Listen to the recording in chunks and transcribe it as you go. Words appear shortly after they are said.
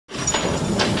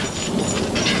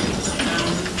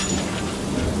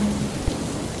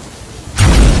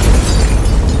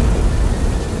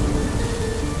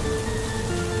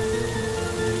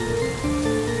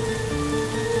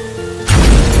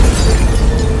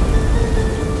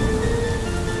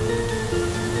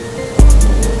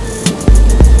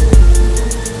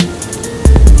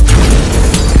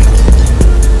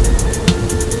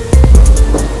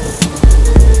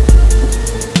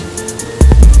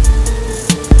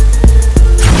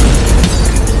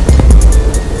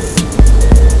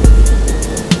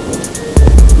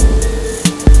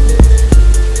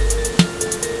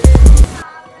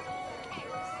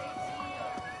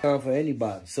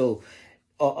anybody. So,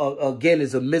 again,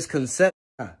 it's a misconception.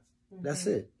 That's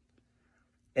it.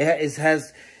 It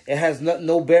has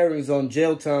no bearings on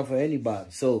jail time for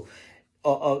anybody. So,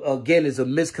 again, it's a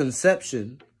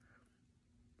misconception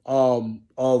of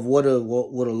what a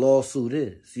lawsuit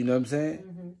is. You know what I'm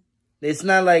saying? It's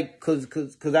not like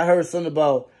because I heard something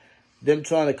about them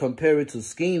trying to compare it to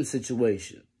scheme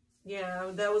situation. Yeah,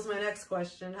 that was my next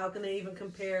question. How can they even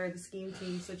compare the scheme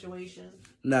team situation?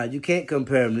 Nah, you can't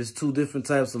compare them. There's two different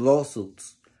types of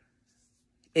lawsuits.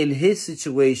 In his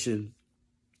situation,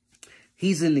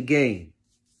 he's in the game.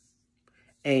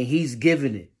 And he's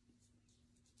giving it.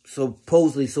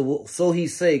 Supposedly, so he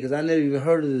say, because I never even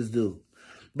heard of this dude.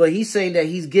 But he's saying that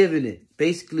he's giving it.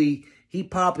 Basically, he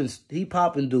popping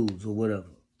dudes or whatever.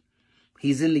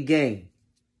 He's in the game.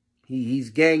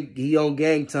 He on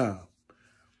gang time.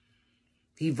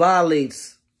 He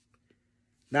violates.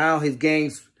 Now his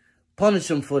gangs punish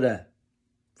him for that.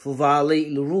 For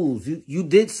violating the rules. You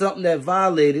did something that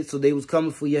violated, so they was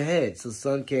coming for your head. So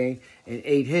son came and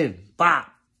ate him. Bop.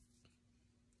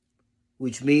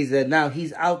 Which means that now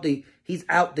he's out the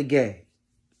game.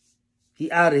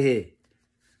 He out of here.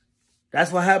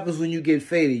 That's what happens when you get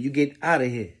faded. You get out of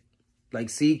here. Like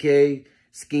CK,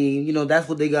 Scheme, you know, that's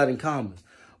what they got in common.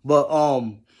 But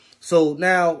so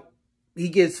now he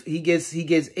gets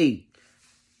 8.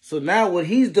 So now what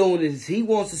he's doing is he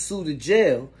wants to sue the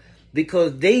jail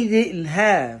because they didn't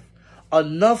have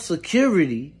enough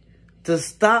security to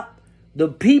stop the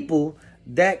people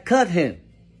that cut him.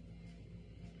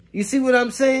 You see what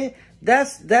I'm saying?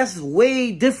 That's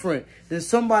way different than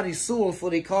somebody suing for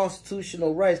their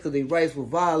constitutional rights because their rights were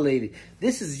violated.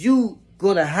 This is you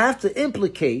gonna have to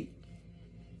implicate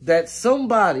that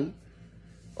somebody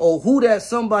or who that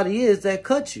somebody is that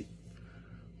cut you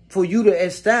for you to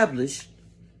establish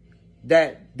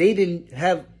that they didn't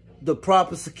have the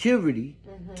proper security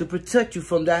to protect you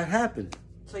from that happening.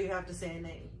 So you have to say a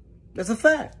name. That's a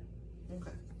fact. Okay.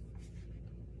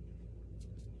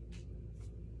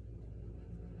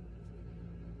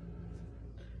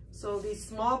 So these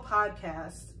small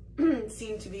podcasts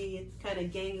seem to be kind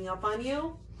of ganging up on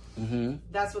you.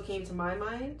 That's what came to my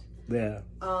mind. Yeah.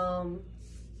 And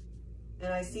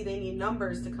I see they need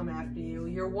numbers to come after you.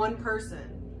 You're one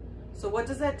person. So what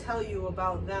does that tell you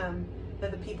about them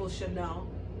that the people should know?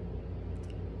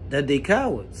 That they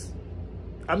cowards.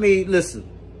 I mean, listen.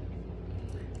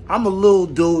 I'm a little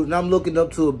dude and I'm looking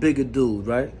up to a bigger dude,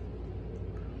 right?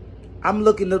 I'm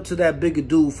looking up to that bigger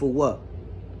dude for what?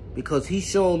 Because he's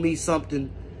showing me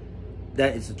something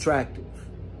that is attractive.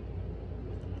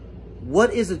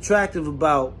 What is attractive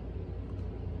about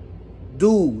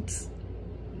dudes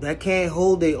that can't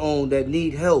hold their own, that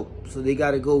need help, so they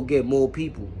got to go get more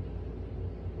people?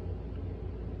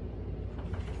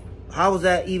 How is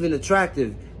that even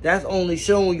attractive? That's only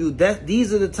showing you that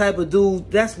these are the type of dudes,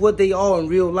 that's what they are in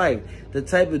real life. The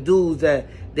type of dudes that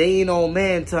they ain't on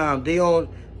man time. They on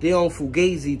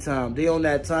fugazi time. They on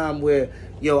that time where,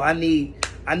 yo, I need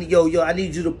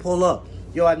you to pull up.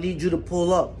 Yo, I need you to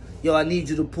pull up. Yo, I need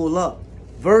you to pull up.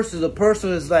 Versus a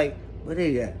person is like, where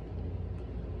they at?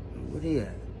 Where they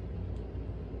at?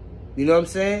 You know what I'm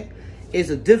saying? It's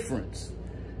a difference.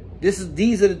 This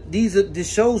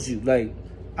shows you, like,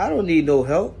 I don't need no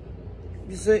help.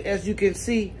 You say, as you can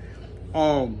see,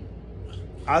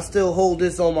 I still hold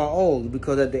this on my own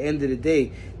because at the end of the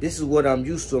day, this is what I'm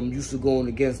used to. I'm used to going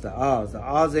against the odds. The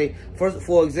odds ain't,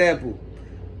 for example,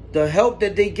 the help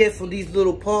that they get from these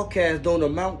little podcasts don't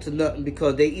amount to nothing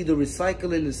because they either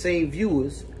recycling the same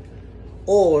viewers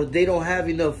or they don't have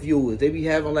enough viewers. They be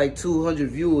having like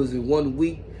 200 viewers in 1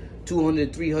 week,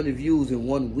 200, 300 views in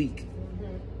 1 week.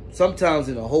 Sometimes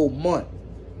in a whole month.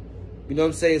 You know what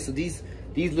I'm saying? So these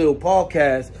little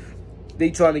podcasts,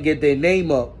 they trying to get their name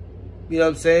up. You know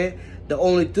what I'm saying? The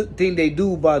only thing they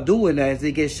do by doing that is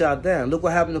they get shot down. Look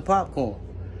what happened to Popcorn.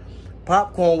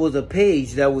 Popcorn was a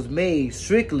page that was made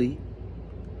strictly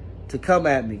to come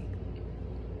at me.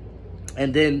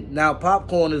 And then now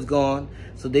Popcorn is gone,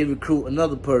 so they recruit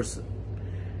another person.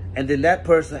 And then that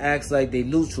person acts like they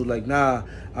neutral, like, nah,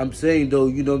 I'm saying though,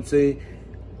 you know what I'm saying?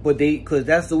 But because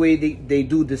that's the way they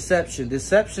do deception.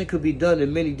 Deception could be done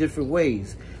in many different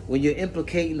ways. When you're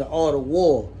implicating the art of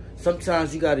war,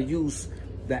 sometimes you got to use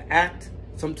the act.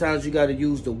 Sometimes you got to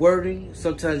use the wording.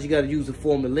 Sometimes you got to use the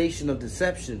formulation of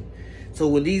deception. So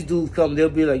when these dudes come, they'll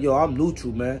be like, yo, I'm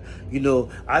neutral, man. You know,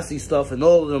 I see stuff in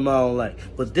all of them I don't like.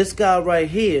 But this guy right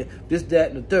here, this,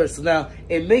 that, and the third. So now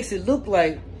it makes it look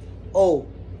like, oh,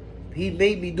 he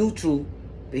made me neutral,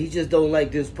 but he just don't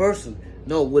like this person.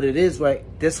 No, what it is, right,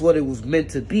 that's what it was meant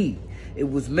to be. It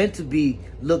was meant to be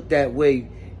looked that way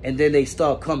And then they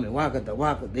start coming, waka.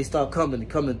 They start coming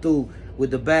through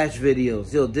with the bash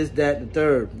videos. Yo, this, that, and the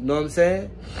third. You know what I'm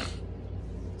saying?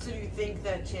 So do you think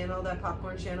that channel, that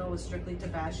popcorn channel, was strictly to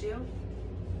bash you?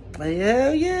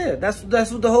 Hell yeah. That's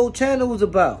what the whole channel was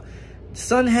about.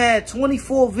 Son had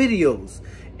 24 videos.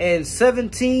 And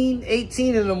 17,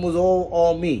 18 of them was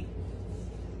all me.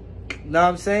 You know what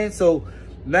I'm saying? So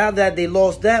now that they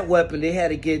lost that weapon, they had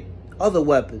to get other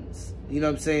weapons. You know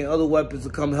what I'm saying? Other weapons to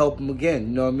come help them again.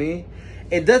 You know what I mean?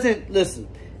 It doesn't, listen,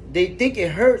 they think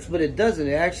it hurts, but it doesn't.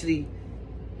 It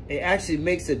actually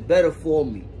makes it better for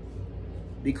me.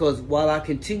 Because while I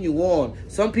continue on,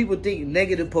 some people think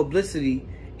negative publicity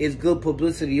is good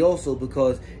publicity also,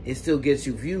 because it still gets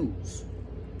you views.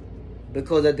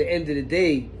 Because at the end of the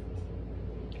day,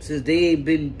 since they ain't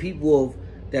been people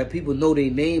that people know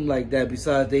their name like that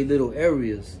besides their little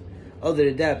areas, other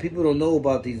than that, people don't know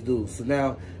about these dudes. So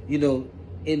now, you know,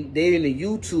 they're in the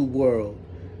YouTube world.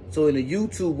 So in the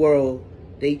YouTube world,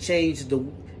 they changed the...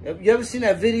 You ever seen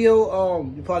that video?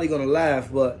 You're probably going to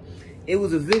laugh, but it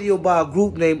was a video by a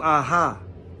group named Aha.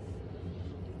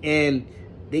 And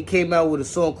they came out with a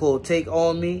song called Take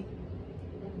On Me.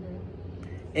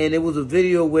 And it was a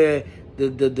video where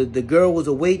the girl was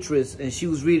a waitress and she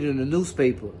was reading the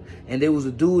newspaper. And there was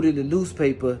a dude in the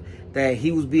newspaper that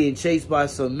he was being chased by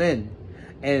some men.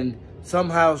 And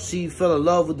somehow she fell in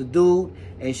love with the dude,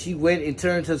 and she went and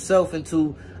turned herself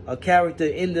into a character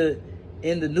in the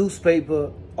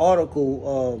newspaper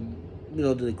article, you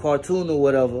know, the cartoon or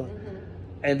whatever.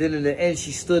 And then in the end,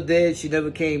 she stood there. She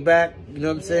never came back. You know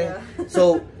what I'm saying? Yeah.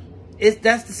 So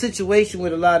that's the situation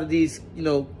with a lot of these, you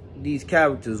know, these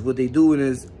characters. What they doing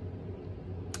is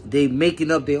they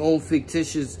making up their own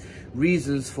fictitious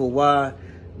reasons for why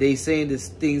they saying the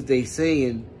things they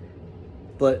saying.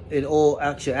 But in all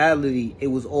actuality, it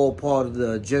was all part of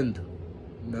the agenda.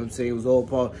 You know what I'm saying? It was all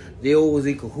part. They always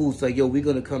in cahoots. Like, yo, we're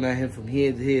going to come at him from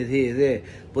here to here to here to there.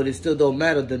 But it still don't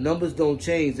matter. The numbers don't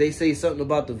change. They say something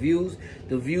about the views.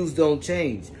 The views don't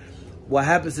change. What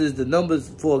happens is the numbers,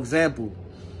 for example,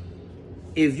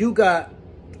 if you got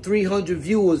 300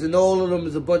 viewers and all of them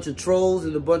is a bunch of trolls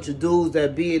and a bunch of dudes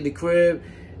that be in the crib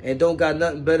and don't got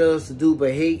nothing better else to do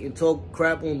but hate and talk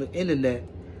crap on the internet,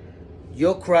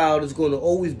 your crowd is going to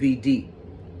always be deep.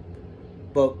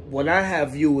 But when I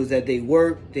have viewers that they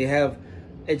work, they have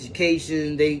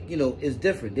education, they, you know, it's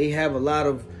different. They have a lot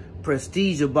of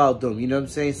prestige about them, you know what I'm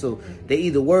saying? So they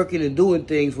either working and doing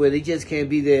things where they just can't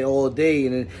be there all day,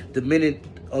 and then the minute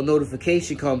a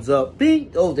notification comes up,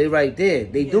 bing, oh, they right there.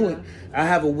 They doing. I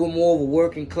have a more of a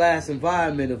working class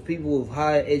environment of people with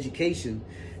higher education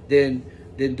than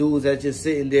dudes that just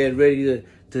sitting there ready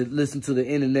to listen to the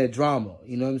internet drama.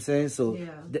 You know what I'm saying? So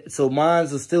so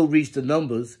mines will still reach the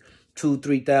numbers,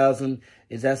 2,000-3,000,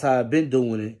 is that's how I've been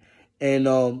doing it. And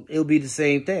it'll be the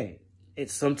same thing.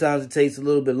 Sometimes it takes a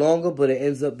little bit longer, but it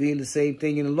ends up being the same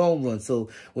thing in the long run. So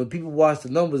when people watch the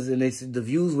numbers and they see the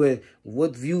views,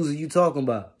 what views are you talking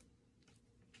about?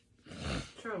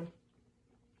 True.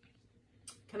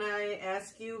 Can I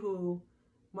ask you who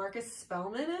Marcus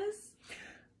Spellman is?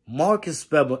 Marcus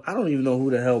Spellman. I don't even know who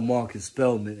the hell Marcus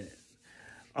Spellman is.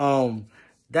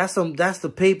 That's the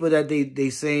paper that they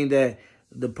saying that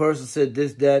the person said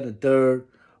this, that, and the third.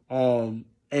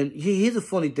 And here's a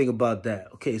funny thing about that.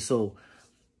 Okay, so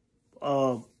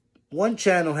one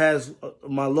channel has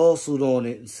my lawsuit on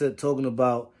it and said talking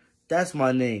about that's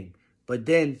my name, but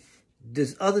then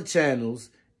this other channels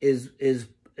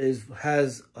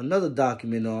has another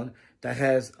document on that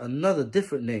has another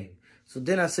different name. So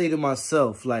then I say to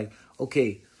myself, like,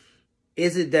 okay,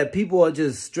 is it that people are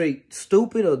just straight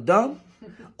stupid or dumb,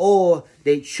 or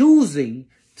they choosing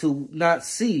to not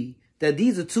see that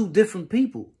these are two different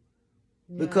people?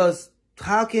 Because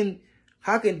how can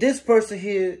this person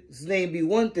here's name be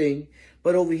one thing,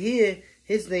 but over here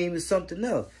his name is something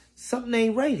else? Something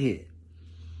ain't right here.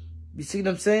 You see what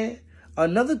I'm saying?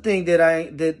 Another thing that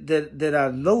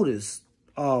I've noticed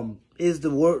is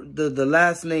the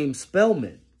last name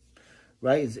Spellman,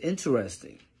 right? It's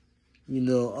interesting. You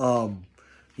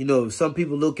know, some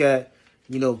people look at,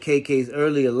 you know, KK's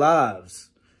earlier lives.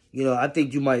 You know, I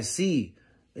think you might see,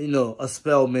 you know, a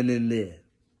Spellman in there.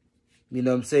 You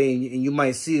know what I'm saying? And you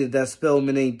might see that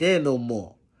Spellman ain't there no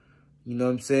more. You know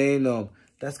what I'm saying?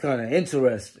 That's kind of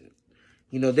interesting.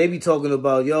 You know, they be talking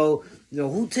about, yo, you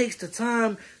know, who takes the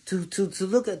time to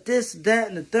look at this, that,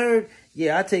 and the third?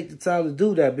 Yeah, I take the time to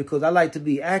do that because I like to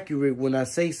be accurate when I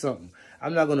say something.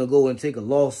 I'm not going to go and take a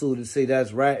lawsuit and say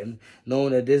that's ratting,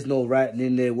 knowing that there's no ratting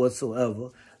in there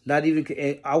whatsoever. Not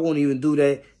even, I won't even do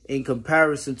that in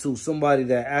comparison to somebody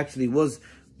that actually was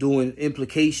doing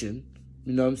implication.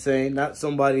 You know what I'm saying? Not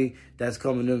somebody that's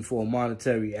coming in for a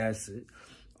monetary asset.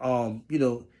 You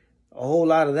know, a whole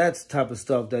lot of that type of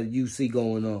stuff that you see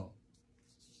going on.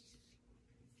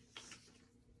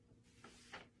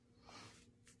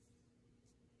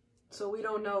 So we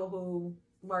don't know who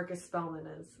Marcus Spellman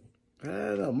is. I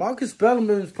don't know. Marcus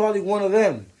Spellman is probably one of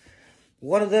them.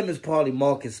 One of them is probably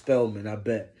Marcus Spellman, I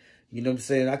bet. You know what I'm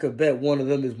saying? I could bet one of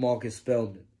them is Marcus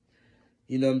Spellman.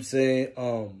 You know what I'm saying?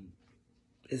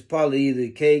 It's probably either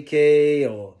KK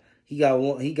or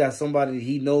he got somebody that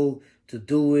he know to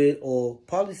do it, or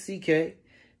probably CK.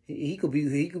 It could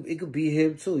be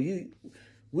him too.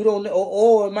 We don't know,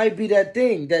 or it might be that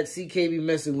thing that CK be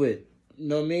messing with. You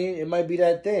know what I mean? It might be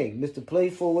that thing, Mr.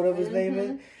 Playful, whatever his name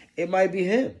is. It might be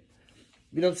him.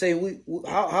 You know what I'm saying?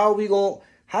 How are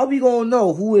we gonna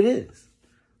know who it is?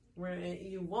 Right,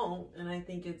 you won't, and I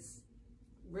think it's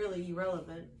really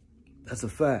irrelevant. That's a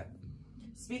fact.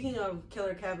 Speaking of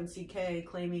Killer Kev and CK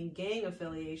claiming gang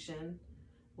affiliation,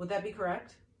 would that be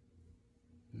correct?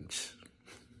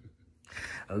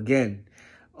 Again,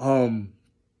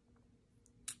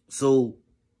 so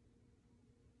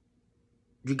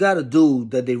you got a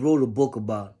dude that they wrote a book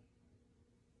about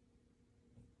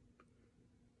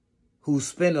who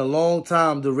spent a long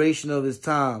duration of his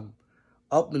time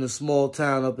up in a small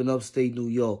town up in upstate New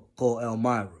York called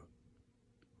Elmira.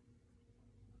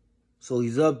 So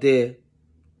he's up there.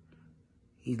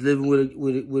 He's living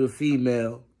with a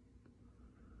female.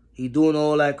 He's doing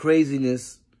all that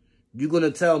craziness. You're going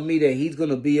to tell me that he's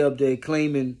going to be up there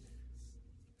claiming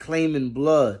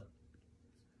blood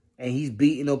and he's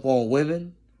beating up on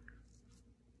women?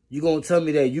 You're going to tell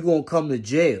me that you're going to come to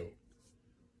jail.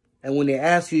 And when they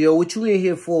ask you, yo, what you in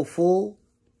here for, fool?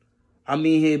 I'm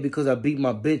in here because I beat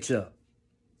my bitch up.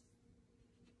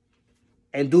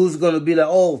 And dudes are going to be like,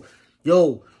 oh,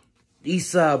 yo,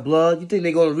 East Side blood. You think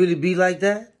they're going to really be like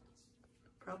that?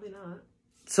 Probably not.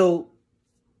 So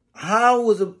how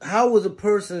was a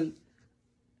person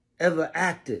ever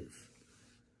active?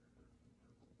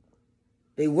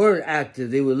 They weren't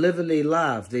active. They were living their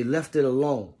lives. They left it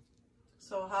alone.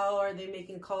 So how are they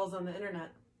making calls on the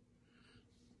internet?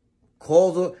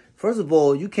 First of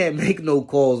all, you can't make no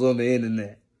calls on the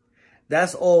internet.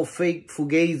 That's all fake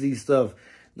fugazi stuff.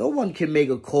 No one can make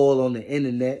a call on the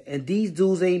internet. And these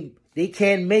dudes they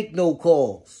can't make no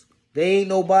calls. They ain't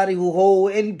nobody who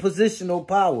hold any position or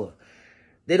power.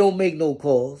 They don't make no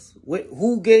calls.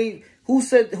 Who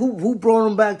brought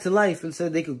them back to life and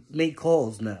said they could make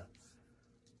calls now?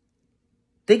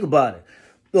 Think about it.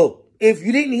 Look, if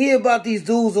you didn't hear about these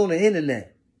dudes on the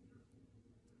internet,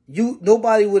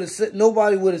 nobody would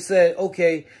have said,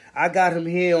 okay, I got him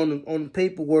here on the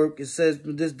paperwork. It says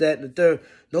this, that, and the third.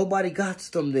 Nobody got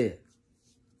them there.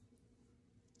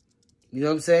 You know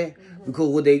what I'm saying? Mm-hmm. Because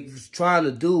what they was trying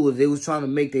to do was they was trying to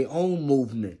make their own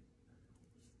movement.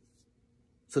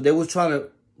 So they was trying to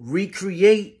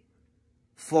recreate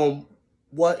from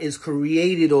what is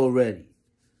created already.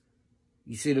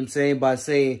 You see what I'm saying? By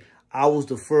saying, I was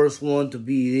the first one to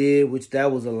be here, which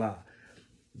that was a lie.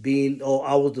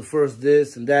 I was the first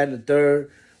this and that and the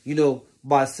third. You know,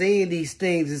 by saying these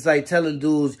things, it's like telling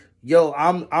dudes, yo,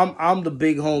 I'm the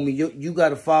big homie. You got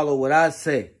to follow what I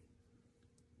say.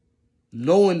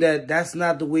 Knowing that that's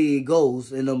not the way it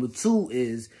goes. And number two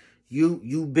is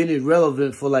you've been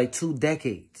irrelevant for like 2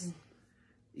 decades.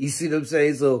 You see what I'm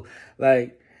saying? So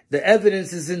like the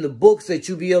evidence is in the books that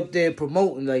you be up there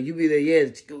promoting. Like you be there, yeah,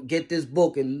 get this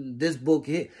book and this book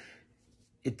here.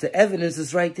 The evidence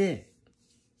is right there.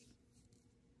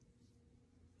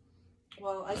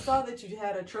 Well, I saw that you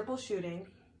had a triple shooting.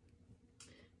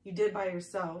 You did by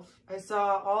yourself. I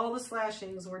saw all the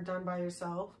slashings were done by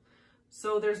yourself.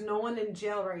 So there's no one in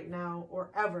jail right now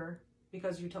or ever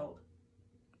because you told?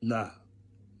 Nah.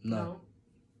 No?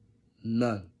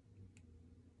 None.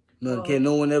 Well, can't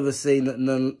no one ever say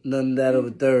none of that of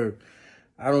a third.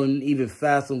 I don't even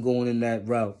fathom going in that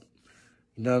route.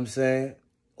 You know what I'm saying?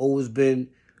 Always been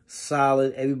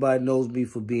solid. Everybody knows me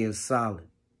for being solid.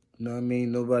 You know what I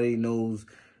mean? Nobody knows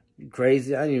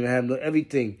crazy. I didn't even have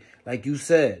everything. Like you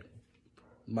said,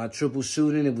 my triple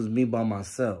shooting, it was me by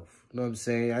myself. You know what I'm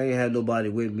saying? I ain't had nobody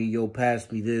with me. Yo,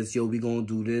 pass me this. Yo, we gonna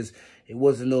do this. It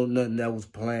wasn't nothing that was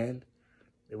planned.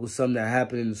 It was something that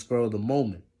happened in the spur of the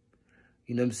moment.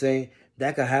 You know what I'm saying?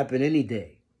 That could happen any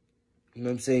day. You know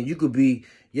what I'm saying? You could be,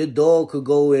 your dog could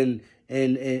go and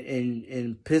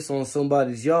piss on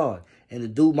somebody's yard. And the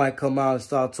dude might come out and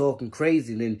start talking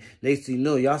crazy. And then next thing you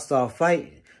know, y'all start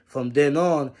fighting. From then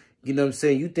on, you know what I'm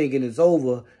saying? You thinking it's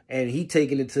over. And he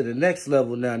taking it to the next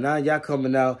level now. Now y'all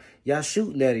coming out, y'all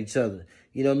shooting at each other.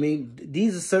 You know what I mean?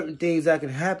 These are certain things that can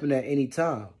happen at any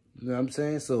time. You know what I'm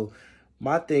saying? So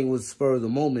My thing was spur of the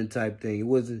moment type thing. It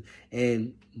wasn't,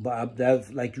 and that,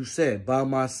 like you said, by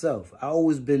myself. I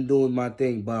always been doing my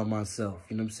thing by myself.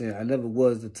 You know what I'm saying? I never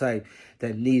was the type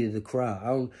that needed a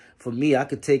crowd. For me, I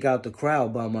could take out the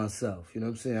crowd by myself. You know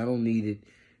what I'm saying? I don't need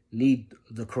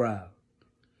the crowd.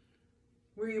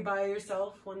 Were you by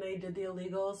yourself when they did the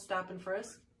illegal stop and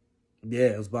frisk? Yeah,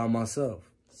 it was by myself.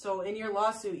 So in your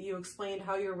lawsuit, you explained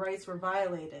how your rights were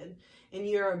violated. And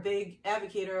you're a big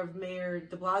advocate of Mayor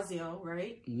de Blasio,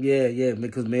 right? Yeah,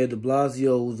 because Mayor de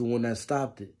Blasio was the one that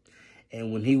stopped it.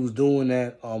 And when he was doing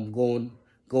that,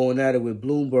 going at it with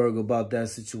Bloomberg about that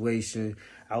situation,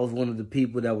 I was one of the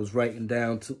people that was writing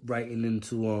into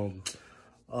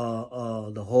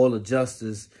the Hall of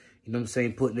Justice, you know what I'm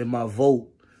saying, putting in my vote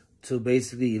to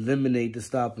basically eliminate the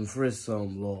stop and frisk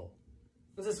law.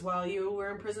 Was this while you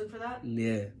were in prison for that?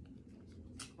 Yeah.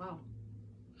 Wow.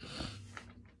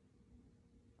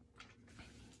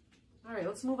 All right,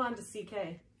 let's move on to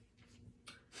CK.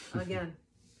 Again,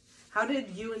 how did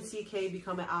you and CK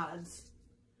become at odds?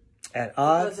 At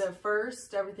odds? Because at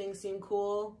first, everything seemed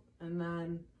cool, and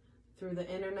then through the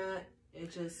internet, it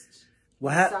just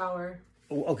was sour.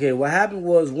 Okay, what happened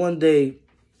was one day,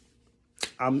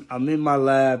 I'm in my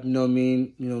lab, you know what I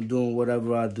mean, doing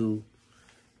whatever I do,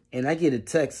 and I get a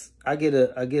text. I get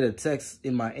a text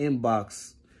in my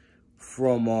inbox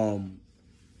from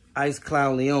Ice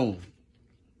Clown Leon.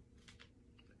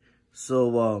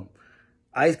 So,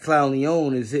 Ice Clown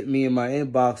Leon is hitting me in my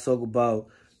inbox, talking about,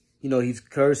 he's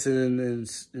cursing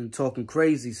and talking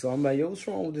crazy. So I'm like, yo, what's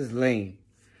wrong with this lame?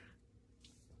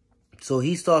 So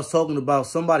he starts talking about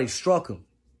somebody struck him,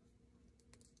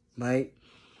 right?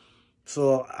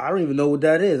 So I don't even know what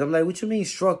that is. I'm like, what you mean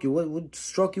struck you? What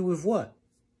struck you with what?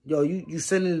 Yo, you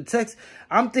sending the text?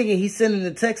 I'm thinking he's sending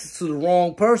the text to the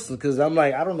wrong person, because I'm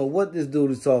like, I don't know what this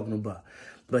dude is talking about.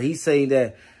 But he's saying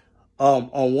that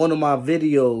on one of my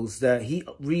videos that he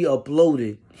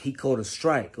re-uploaded, he caught a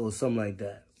strike or something like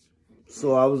that.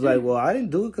 So I was like, well, I didn't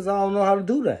do it because I don't know how to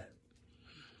do that.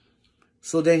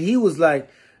 So then he was like,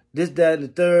 this, that, and the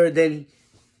third. Then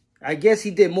I guess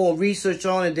he did more research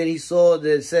on it. Then he saw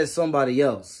that it said somebody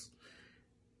else.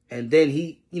 And then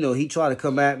he tried to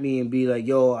come at me and be like,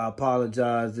 yo, I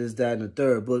apologize, this, that, and the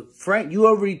third. But Frank, you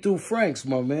already threw Franks,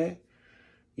 my man.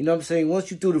 You know what I'm saying? Once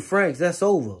you threw the Franks, that's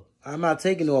over. I'm not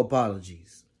taking no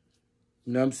apologies.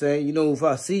 You know what I'm saying? If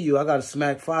I see you, I got to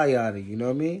smack fire out of you. You know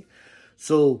what I mean?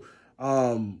 So,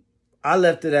 I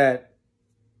left it at,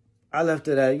 I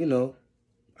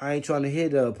ain't trying to hear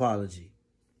the apology.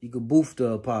 You could boof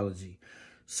the apology.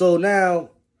 So now,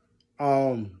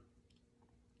 I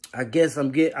guess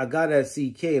I got at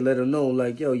CK, let him know,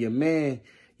 like, yo, your man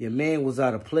was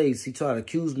out of place. He tried to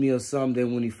accuse me of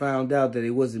something. When he found out that it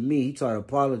wasn't me, he tried to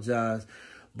apologize.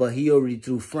 But he already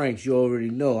threw Franks. You already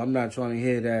know. I'm not trying to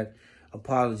hear that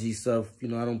apology stuff. I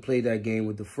don't play that game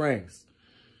with the Franks.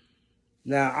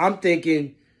 Now, I'm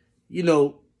thinking,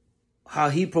 how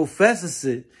he professes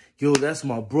it. Yo, that's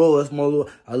my bro. That's my little,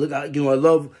 I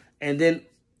love. And then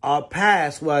our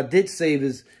past, where I did save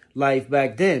his life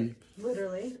back then.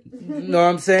 Literally. You know what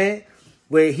I'm saying?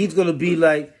 Where he's going to be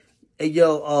like, hey,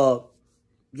 yo,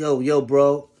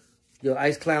 bro. Yo,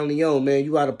 Ice Clown Leon, man,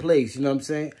 you out of place. You know what I'm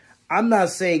saying? I'm not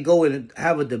saying go and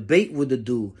have a debate with the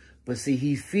dude. But see,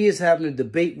 he fears having a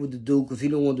debate with the dude because he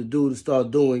don't want the dude to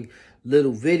start doing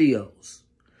little videos.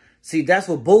 See, that's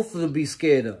what both of them be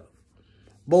scared of.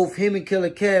 Both him and Killer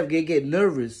Kev get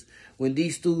nervous when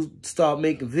these dudes start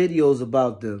making videos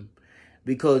about them,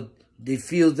 because they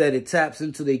feel that it taps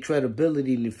into their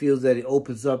credibility, and it feels that it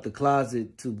opens up the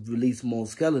closet to release more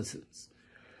skeletons.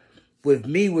 With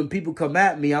me, when people come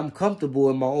at me, I'm comfortable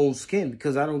in my own skin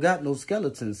because I don't got no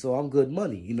skeletons, so I'm good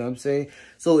money. You know what I'm saying?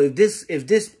 So if this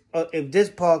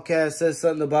podcast says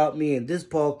something about me, and this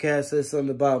podcast says something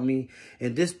about me,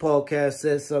 and this podcast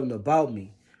says something about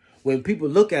me, when people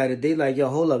look at it, they like, yo,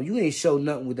 hold up, you ain't show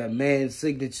nothing with that man's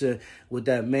signature, with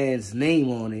that man's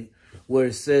name on it, where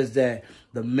it says that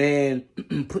the man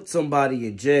put somebody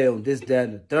in jail, this, that,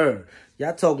 and the third.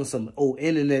 Y'all talking some old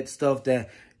internet stuff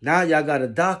that now y'all got a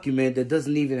document that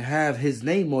doesn't even have his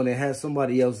name on it, has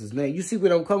somebody else's name. You see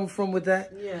where I'm coming from with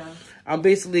that? Yeah. I'm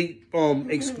basically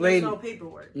explaining. There's no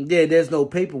paperwork. Yeah, there's no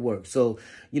paperwork. So,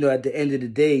 at the end of the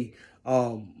day,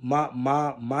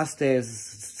 my stance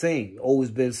is the same. Always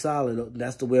been solid.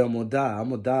 That's the way I'm gonna die. I'm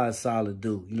gonna die a solid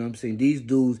dude. You know what I'm saying? These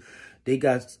dudes, they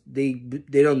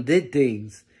done did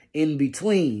things in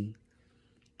between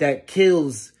that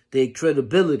kills their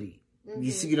credibility.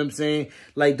 You see what I'm saying?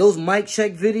 Like those mic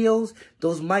check videos,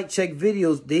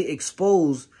 they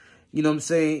expose you know what I'm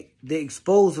saying, they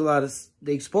expose a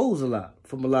lot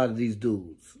from a lot of these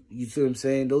dudes. You see what I'm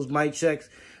saying? Those mic checks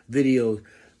videos.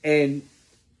 And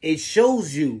it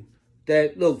shows you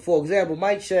that, look, for example,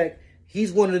 Mike Check,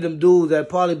 he's one of them dudes that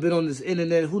probably been on this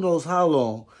internet who knows how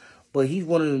long, but he's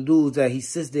one of them dudes that he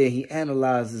sits there and he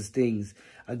analyzes things.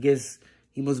 I guess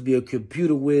he must be a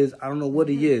computer whiz. I don't know what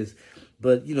he is.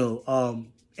 But, you know,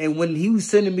 and when he was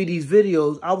sending me these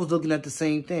videos, I was looking at the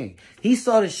same thing. He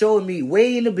started showing me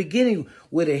way in the beginning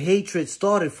where the hatred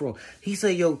started from. He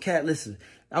said, yo, Cat, listen,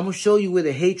 I'm going to show you where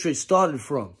the hatred started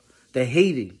from, the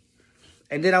hating.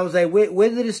 And then I was like, where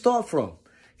did it start from?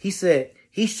 He said,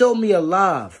 he showed me a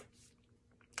live.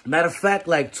 Matter of fact,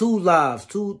 like two lives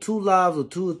or 2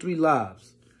 or 3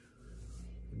 lives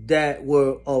that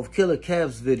were of Killer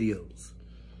Kev's videos.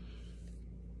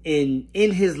 In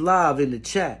his live in the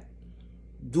chat,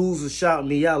 dudes were shouting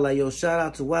me out like, yo, shout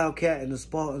out to WILDKAT and the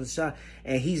Spartan shot.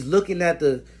 And he's looking at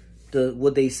the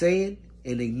what they saying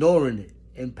and ignoring it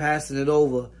and passing it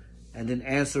over and then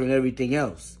answering everything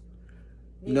else.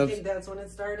 You think that's when it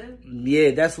started?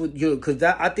 Yeah, that's what because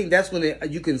I think that's when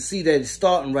you can see that it's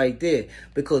starting right there.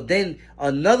 Because then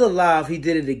another live, he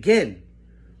did it again.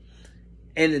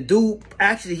 And the dude,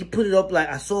 actually, he put it up like,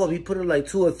 I saw him, he put it like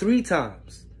 2 or 3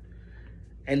 times.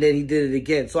 And then he did it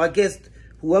again. So I guess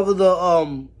whoever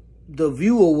the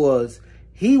viewer was,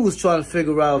 he was trying to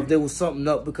figure out if there was something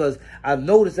up. Because I've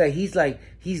noticed that he's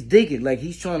digging, like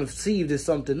he's trying to see if there's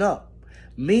something up.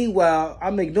 Meanwhile,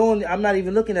 I'm ignoring it. I'm not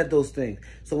even looking at those things.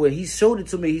 So when he showed it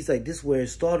to me, he's like, this is where it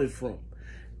started from.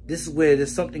 This is where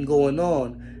there's something going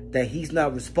on that he's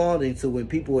not responding to when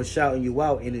people are shouting you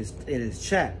out in his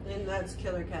chat. And that's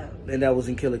Killer Kev. And that was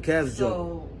in Killer Kev's joke.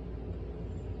 So,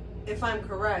 if I'm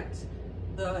correct,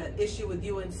 the issue with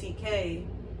you and CK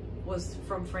was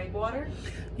from Frank Water?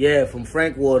 Yeah, from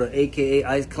Frank Water, a.k.a.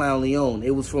 Ice Clown Leon.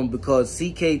 It was from because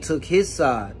CK took his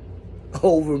side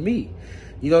over me.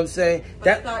 You know what I'm saying? But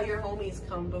I thought your homies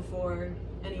come before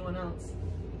anyone else.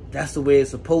 That's the way it's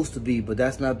supposed to be, but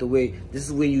that's not the way. This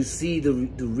is when you see the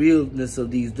realness of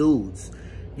these dudes.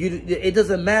 It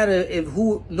doesn't matter if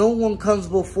no one comes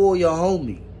before your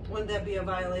homie. Wouldn't that be a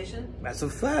violation? That's a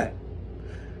fact.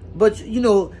 But, you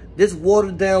know, this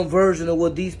watered down version of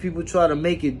what these people try to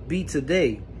make it be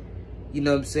today, you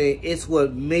know what I'm saying? It's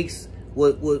what makes,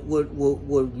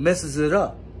 what messes it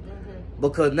up.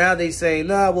 Because now they say,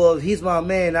 nah, well, if he's my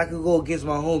man, I can go against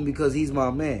my home because he's my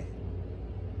man.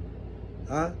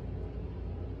 Huh?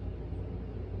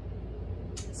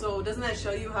 So doesn't that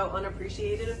show you how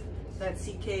unappreciative that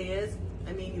CK is?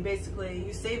 I mean,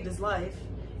 you saved his life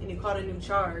and you caught a new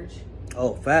charge.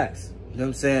 Oh, facts. You know what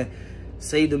I'm saying?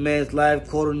 Saved a man's life,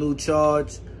 caught a new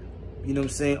charge. You know what I'm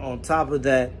saying? On top of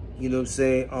that, you know what I'm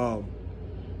saying?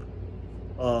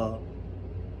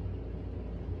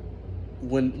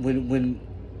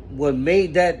 What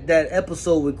made that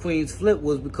episode with Queen's Flip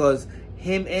was because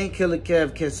him and Killer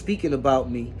Kev kept speaking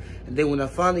about me. And then when I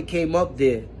finally came up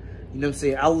there, you know what I'm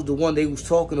saying, I was the one they was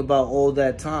talking about all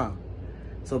that time.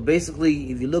 So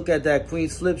basically, if you look at that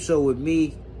Queen's Flip show with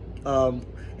me, and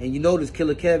you notice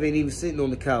Killer Kev ain't even sitting on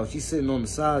the couch. He's sitting on the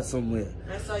side somewhere.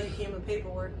 I saw you came with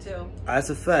paperwork too. That's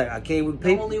a fact. I came with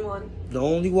paperwork. The only one. The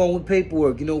only one with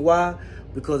paperwork. You know why?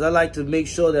 Because I like to make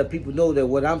sure that people know that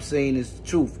what I'm saying is the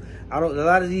truth. A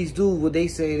lot of these dudes, what they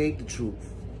saying ain't the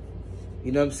truth.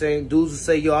 You know what I'm saying? Dudes will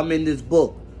say, yo, I'm in this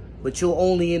book, but you're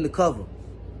only in the cover.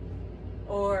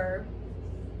 Or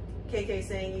KK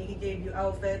saying he gave you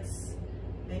outfits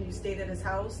and you stayed at his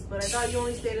house. But I thought you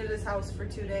only stayed at his house for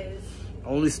 2 days. I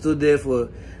only stood there for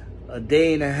a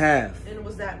day and a half. And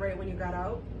was that right when you got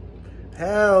out?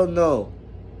 Hell no.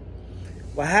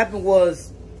 What happened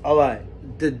was, all right,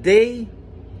 the day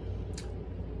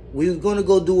we was gonna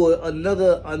go do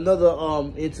another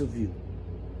interview,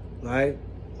 right,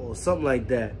 or something like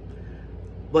that.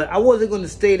 But I wasn't gonna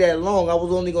stay that long. I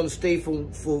was only gonna stay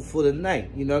for the night.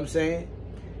 You know what I'm saying?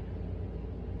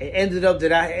 It ended up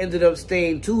that I ended up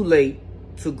staying too late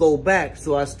to go back,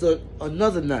 so I stood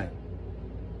another night.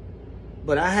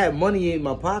 But I had money in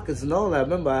my pockets and all that.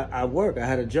 Remember, I worked. I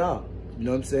had a job. You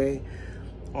know what I'm saying?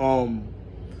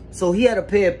 So he had a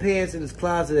pair of pants in his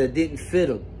closet that didn't fit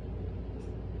him.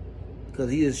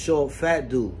 Because he's a short, fat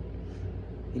dude.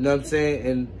 You know what I'm saying?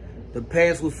 And the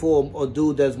pants were for a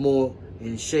dude that's more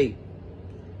in shape.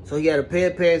 So he had a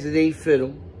pair of pants that didn't fit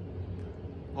him.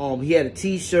 He had a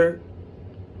t-shirt.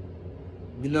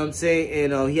 You know what I'm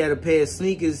saying? And he had a pair of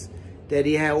sneakers that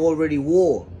he had already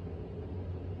wore.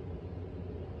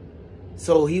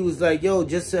 So he was like, yo,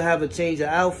 just to have a change of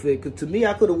outfit. Because to me,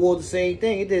 I could have wore the same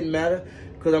thing. It didn't matter.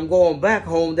 Because I'm going back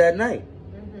home that night.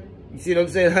 You see what I'm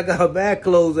saying? I got bad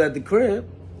clothes at the crib.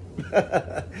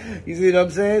 You see what I'm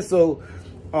saying? So,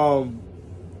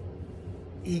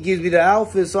 he gives me the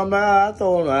outfit, so I'm like, I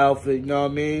throw on the outfit, you know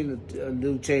what I mean? A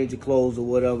new change of clothes or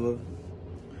whatever.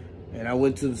 And I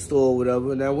went to the store or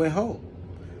whatever, and I went home.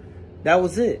 That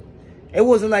was it. It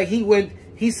wasn't like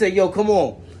he said, yo, come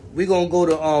on. We're gonna go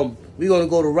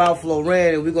to Ralph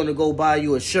Lauren and we're gonna go buy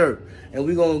you a shirt. And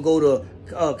we're gonna go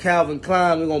to Calvin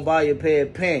Klein, we're gonna buy you a pair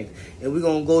of pants. And we're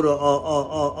gonna go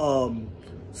to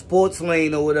Sports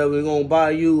Lane or whatever, we're gonna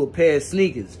buy you a pair of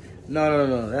sneakers.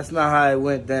 No. That's not how it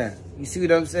went down. You see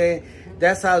what I'm saying?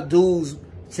 That's how dudes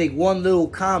take one little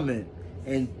comment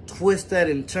and twist that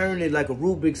and turn it like a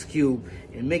Rubik's Cube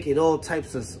and make it all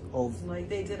types of like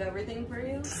they did everything for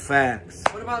you? Facts.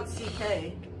 What about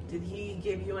CK? Did he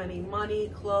give you any money,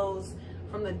 clothes,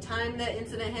 from the time that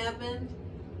incident happened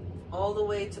all the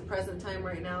way to present time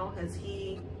right now? Has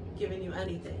he given you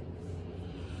anything?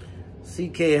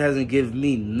 CK hasn't given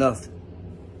me nothing.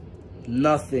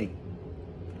 Nothing.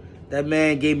 That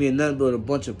man gave me nothing but a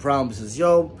bunch of promises.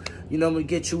 Yo, you know, I'm going to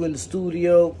get you in the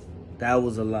studio. That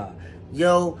was a lie.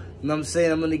 Yo, you know what I'm saying?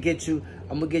 I'm going to get you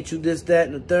this, that,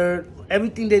 and the third.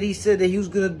 Everything that he said that he was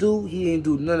going to do, he ain't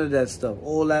do none of that stuff.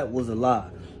 All that was a lie.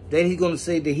 Then he's going to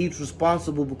say that he's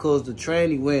responsible because the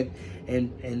tranny went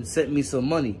and sent me some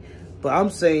money. But I'm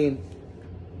saying,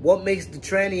 what makes the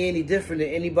tranny any different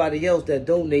than anybody else that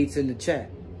donates in the chat?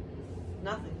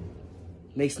 Nothing.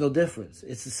 Makes no difference.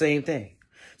 It's the same thing.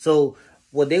 So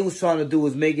what they was trying to do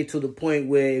was make it to the point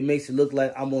where it makes it look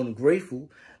like I'm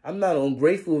ungrateful. I'm not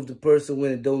ungrateful if the person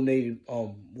went and donated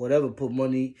whatever, put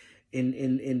money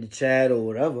in the chat or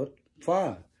whatever.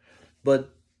 Fine.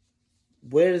 But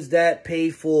where does that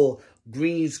pay for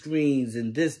green screens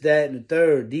and this, that, and the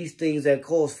third? These things that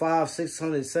cost $500,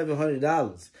 $600,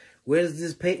 $700. Where does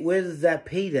this pay? Where does that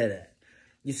pay that at?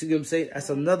 You see what I'm saying?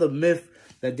 That's another myth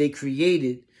that they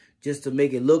created just to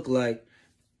make it look like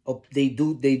they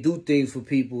do things for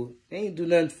people. They ain't do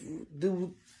nothing.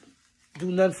 Do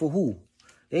nothing for who?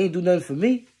 They ain't do nothing for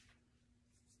me.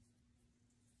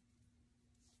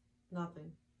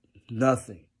 Nothing.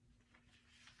 Nothing.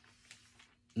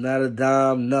 Not a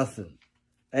dime, nothing.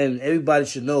 And everybody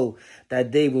should know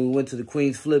that day when we went to the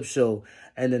Queen's Flip show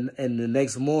and the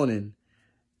next morning,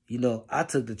 you know, I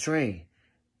took the train.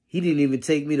 He didn't even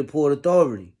take me to Port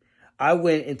Authority. I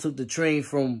went and took the train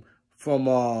from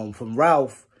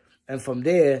Ralph, and from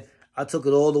there I took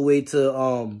it all the way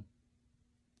to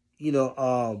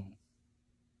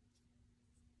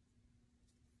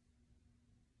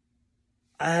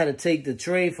I had to take the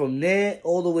train from there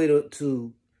all the way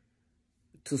to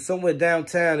somewhere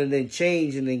downtown and then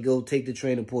change and then go take the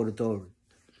train to Port Authority.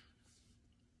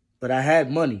 But I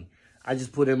had money. I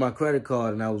just put in my credit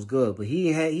card and I was good. But he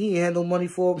ain't had no money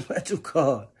for a Metro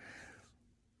card.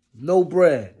 No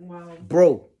bread. Wow.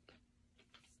 Broke.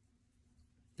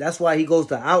 That's why he goes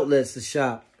to outlets to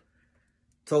shop.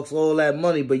 Talks all that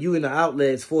money, but you in the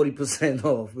outlets 40%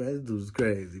 off, man. This dude's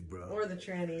crazy, bro. Or the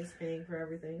tranny's paying for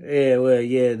everything. Yeah, well,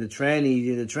 yeah, the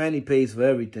tranny pays for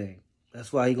everything.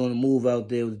 That's why he gonna move out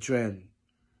there with the tranny.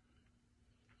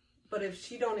 But if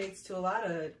she donates to a lot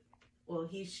of, well,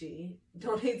 she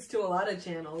donates to a lot of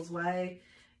channels, why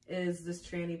is this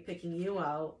tranny picking you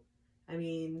out? I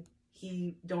mean,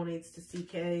 he donates to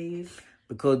CK's.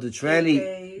 Because the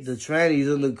tranny's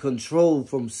under control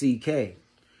from CK.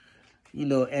 You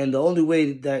know, and the only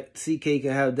way that CK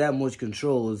can have that much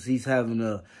control is he's having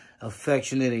a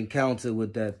affectionate encounter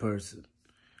with that person.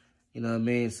 You know what I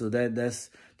mean? So that's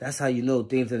how you know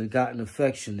things have gotten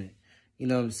affectionate. You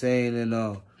know what I'm saying?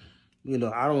 And you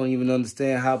know, I don't even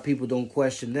understand how people don't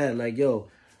question that. Like, yo,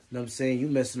 you know what I'm saying? You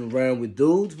messing around with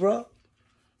dudes, bro?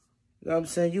 You know what I'm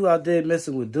saying? You out there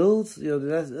messing with dudes? You know,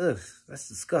 that's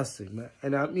disgusting, man.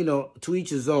 And I, you know, to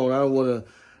each his own. I don't want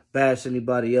to bash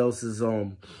anybody else's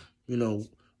you know,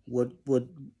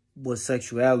 what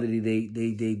sexuality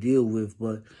they deal with,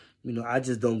 but you know, I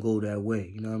just don't go that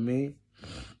way. You know what I mean?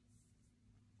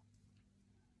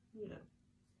 Yeah.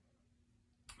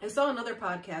 I saw another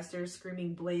podcaster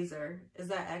screaming Blazer. Is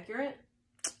that accurate?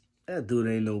 That dude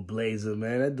ain't no Blazer,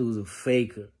 man. That dude's a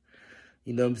faker.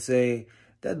 You know what I'm saying?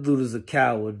 That dude is a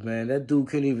coward, man. That dude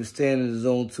couldn't even stand on his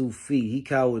own 2 feet. He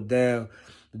cowered down.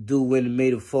 The dude went and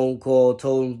made a phone call,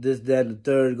 told him this, that, and the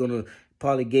third,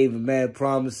 probably gave him mad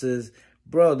promises.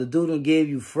 Bro, the dude done gave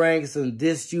you francs and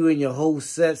dissed you in your whole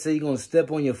set, say you're going to step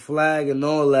on your flag and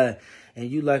all that. And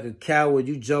you like a coward.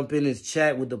 You jump in his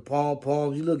chat with the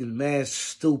pom-poms. You looking mad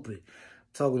stupid.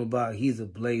 Talking about he's a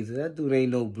Blazer. That dude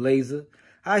ain't no Blazer.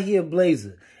 How he a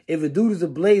Blazer? If a dude is a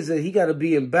Blazer, he got to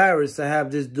be embarrassed to have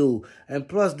this dude. And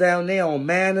plus down there on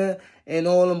Manor and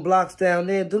all them blocks down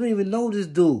there, don't even know this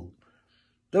dude.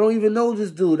 They don't even know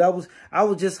this dude. I was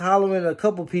just hollering at a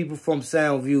couple people from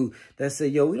Soundview that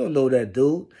said, yo, we don't know that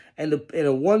dude. And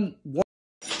one